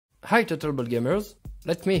Hi TUTO gamers,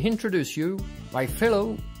 let me introduce you my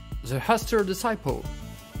fellow, the HASTUR disciple.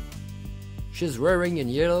 She's wearing in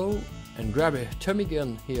yellow and grab a Tommy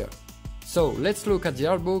gun here. So let's look at the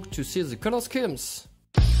artbook to see the color schemes.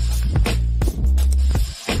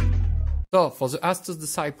 So for the HASTUR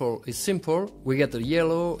disciple is simple, we get a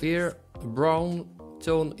yellow here, a brown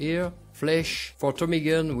tone here, flesh. For Tommy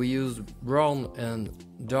gun we use brown and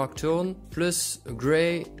dark tone, plus a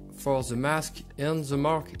gray for the mask and the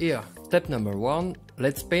mark here. Step number 1,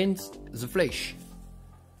 let's paint the flesh.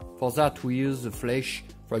 For that we use the flesh,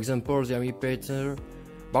 for example the army painter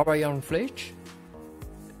barbarian flesh.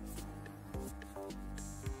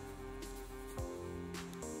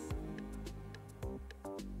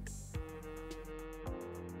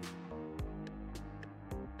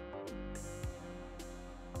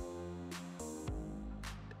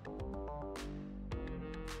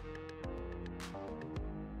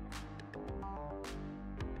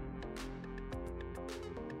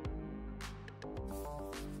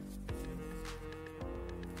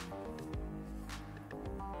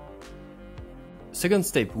 Second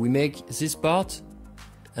step, we make this part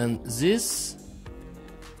and this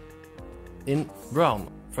in brown.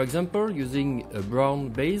 For example, using a brown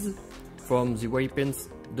base from the weapons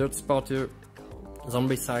dirt spotter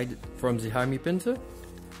zombie side from the army painter.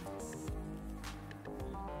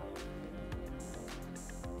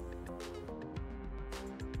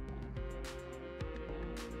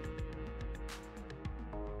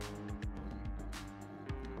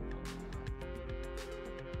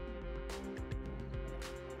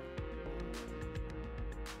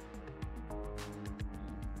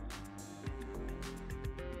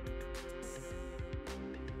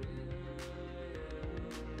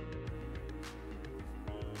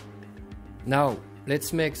 Now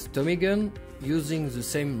let's make the Tommy gun using the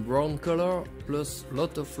same brown color plus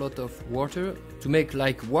lot of water to make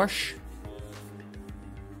like wash.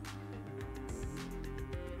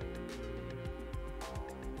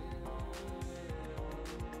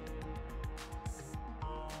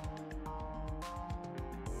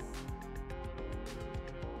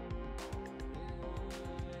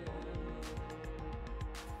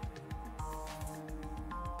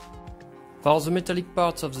 For the metallic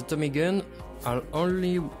parts of the Tommy gun, I'll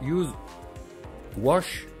only use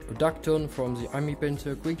wash, a dark tone from the army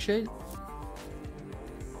painter quick shade.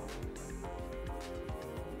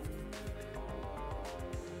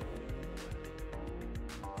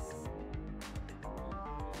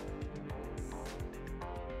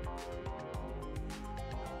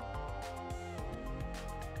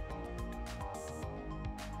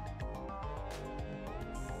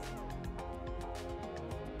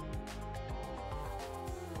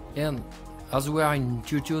 And as we are in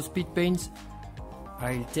TUTO speed paints,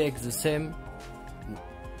 I'll take the same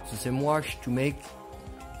wash to make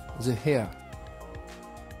the hair.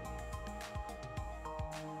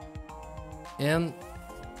 And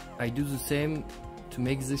I do the same to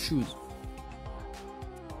make the shoes.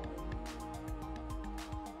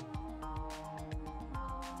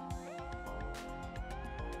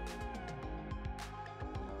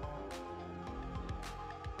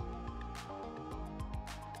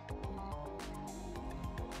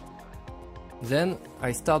 Then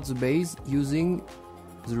I start the base using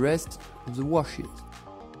the rest of the washes.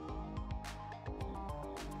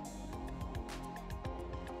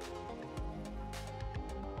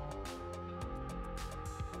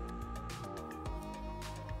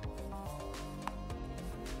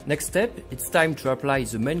 Next step, it's time to apply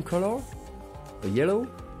the main color, a yellow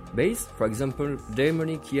base, for example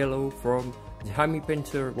demonic yellow from the army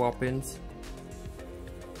painter weapons.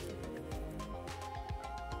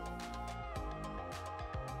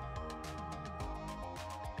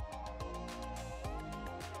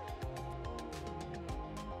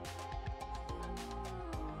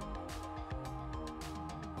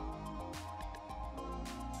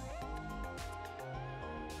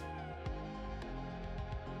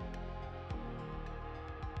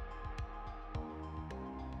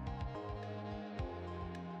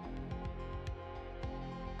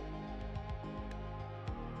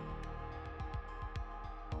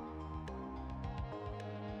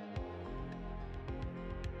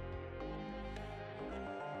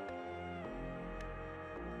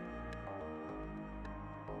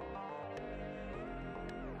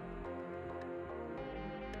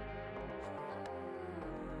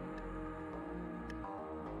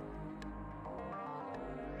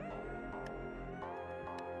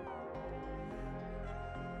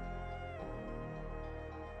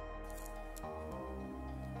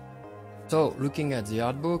 So looking at the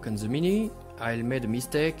artbook and the mini, I made a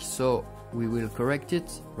mistake, so we will correct it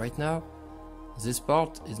right now. this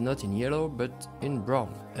part is not in yellow but in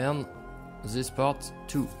brown, and this part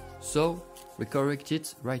too, so we correct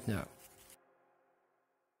it right now.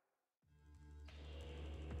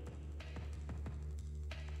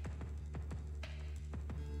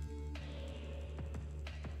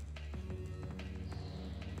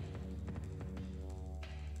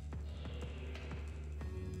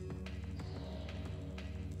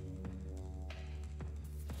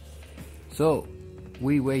 So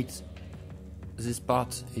we wait this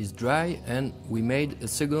part is dry and we made a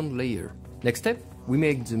second layer. Next step, we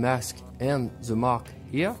make the mask and the mark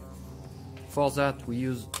here. For that we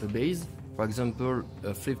use a base, for example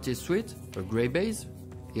a 50 sweet, a grey base.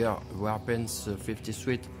 Here we reference 50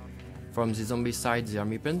 sweet from the zombie side, the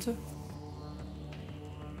army painter.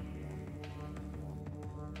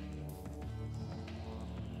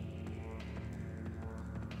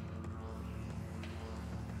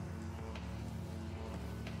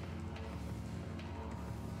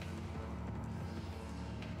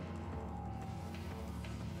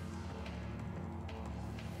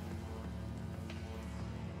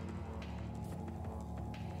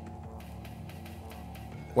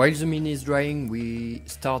 While the mini is drying, we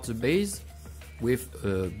start the base with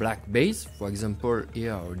a black base. For example,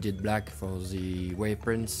 here I did black for the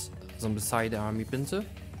weapons on the side army painter.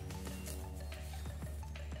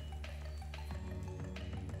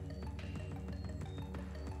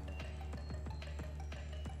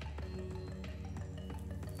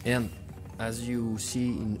 And as you see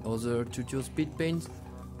in other TUTO speed paints,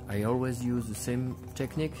 I always use the same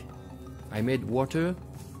technique. I made water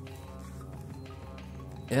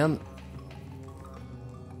and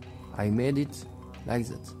I made it like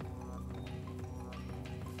that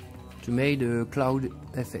to make a cloud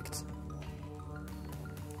effect.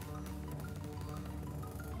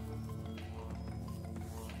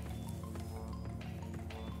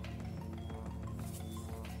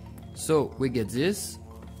 So we get this.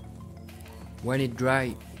 When it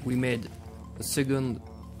dry, we made a second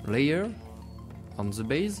layer on the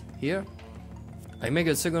base here. I make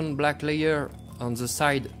a second black layer on the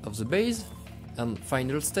side of the base, and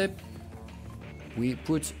final step, we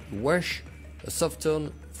put wash, a soft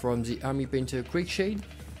tone from the army painter quick shade,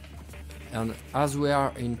 and as we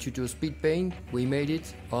are in TUTO speed paint, we made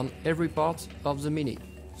it on every part of the mini,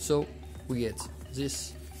 so we get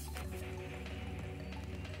this.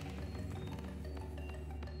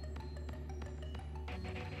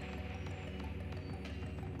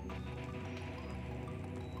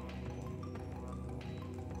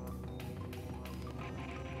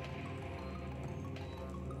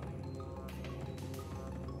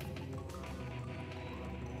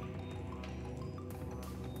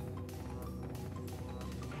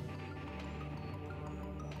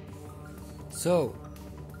 So,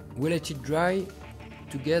 we let it dry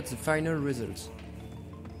to get the final results.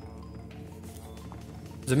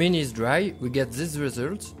 The mini is dry, we get this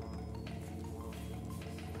result.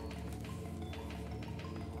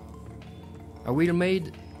 I will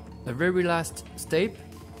make a very last step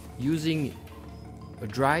using a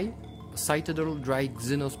Citadel dry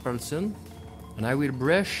Xenos Pulsion, and I will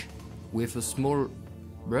brush with a small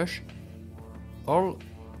brush all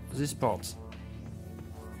these parts.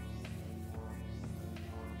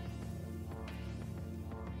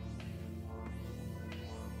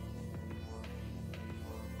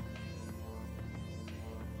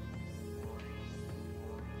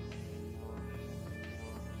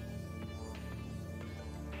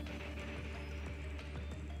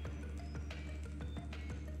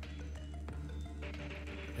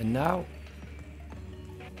 And now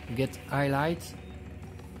we get highlight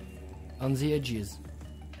on the edges.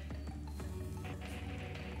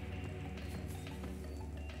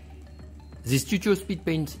 This TUTO speed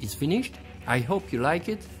paint is finished. I hope you like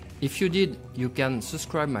it. If you did, you can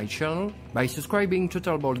subscribe my channel. By subscribing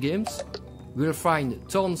Total Board Games, you will find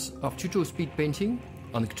tons of TUTO speed painting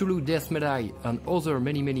on Cthulhu Death Medaille and other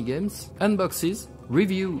many games, unboxes,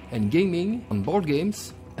 review and gaming on board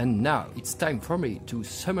games. And now it's time for me to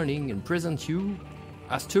summoning and present you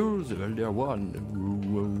HASTUR the Elder One.